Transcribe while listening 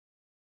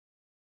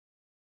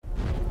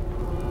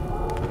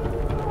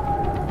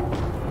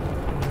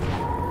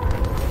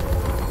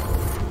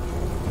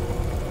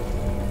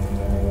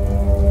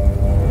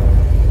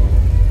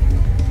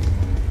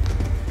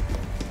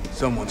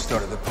Someone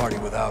started the party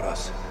without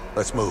us.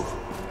 Let's move.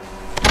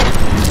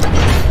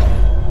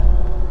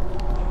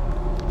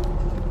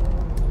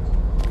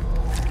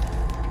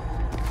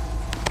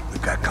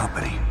 We've got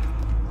company.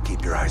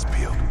 Keep your eyes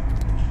peeled.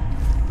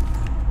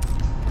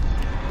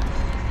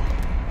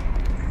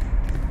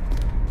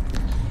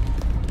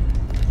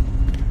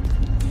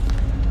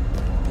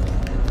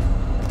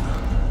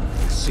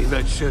 See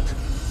that shit?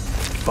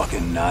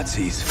 Fucking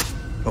Nazis.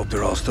 Hope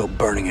they're all still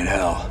burning in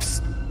hell.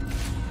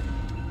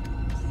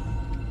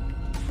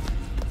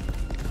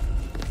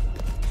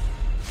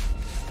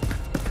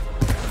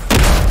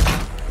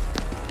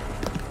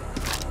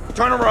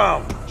 Turn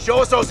around! Show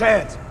us those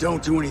hands!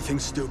 Don't do anything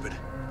stupid.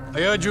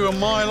 I heard you a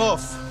mile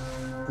off.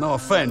 No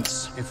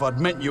offense, if I'd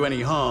meant you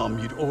any harm,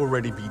 you'd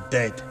already be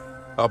dead.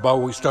 How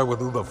about we start with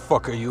who the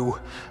fuck are you,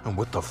 and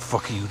what the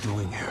fuck are you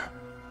doing here?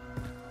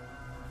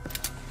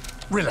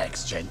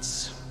 Relax,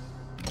 gents.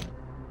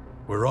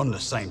 We're on the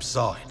same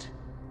side.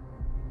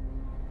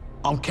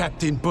 I'm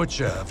Captain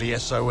Butcher of the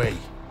SOE.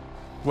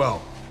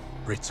 Well,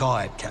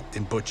 retired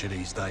Captain Butcher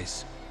these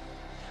days.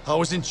 I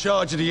was in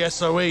charge of the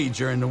SOE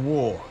during the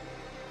war.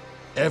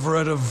 Ever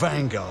heard of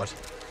Vanguard?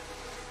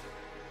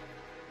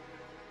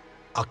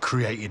 I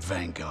created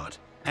Vanguard,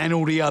 and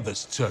all the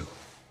others too.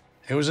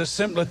 It was a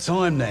simpler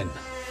time then.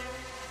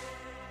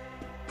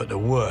 But the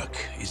work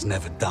is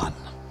never done.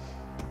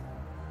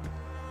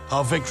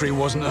 Our victory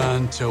wasn't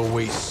earned till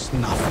we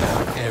snuffed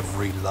out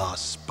every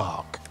last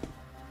spark.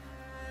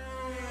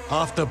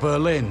 After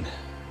Berlin,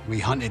 we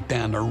hunted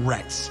down the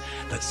rats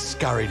that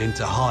scurried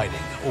into hiding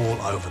all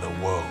over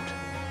the world.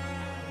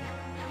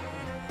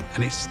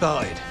 And it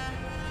started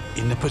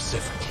in the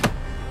Pacific.